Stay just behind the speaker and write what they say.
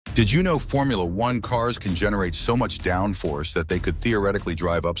Did you know Formula One cars can generate so much downforce that they could theoretically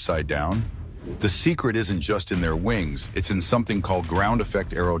drive upside down? The secret isn't just in their wings, it's in something called ground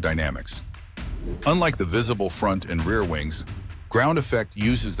effect aerodynamics. Unlike the visible front and rear wings, ground effect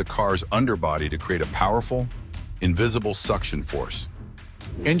uses the car's underbody to create a powerful, invisible suction force.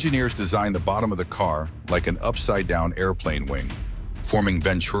 Engineers designed the bottom of the car like an upside-down airplane wing, forming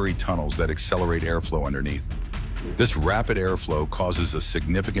venturi tunnels that accelerate airflow underneath. This rapid airflow causes a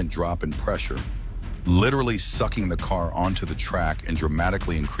significant drop in pressure, literally sucking the car onto the track and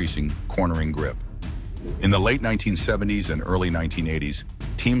dramatically increasing cornering grip. In the late 1970s and early 1980s,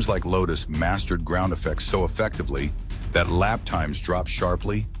 teams like Lotus mastered ground effects so effectively that lap times dropped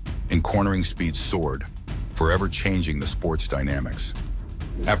sharply and cornering speeds soared, forever changing the sport's dynamics.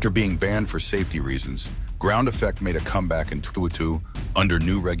 After being banned for safety reasons, ground effect made a comeback in 2022 under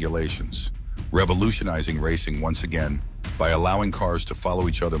new regulations, revolutionizing racing once again by allowing cars to follow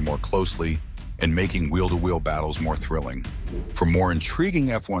each other more closely and making wheel-to-wheel battles more thrilling. For more intriguing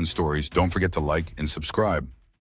F1 stories, don't forget to like and subscribe.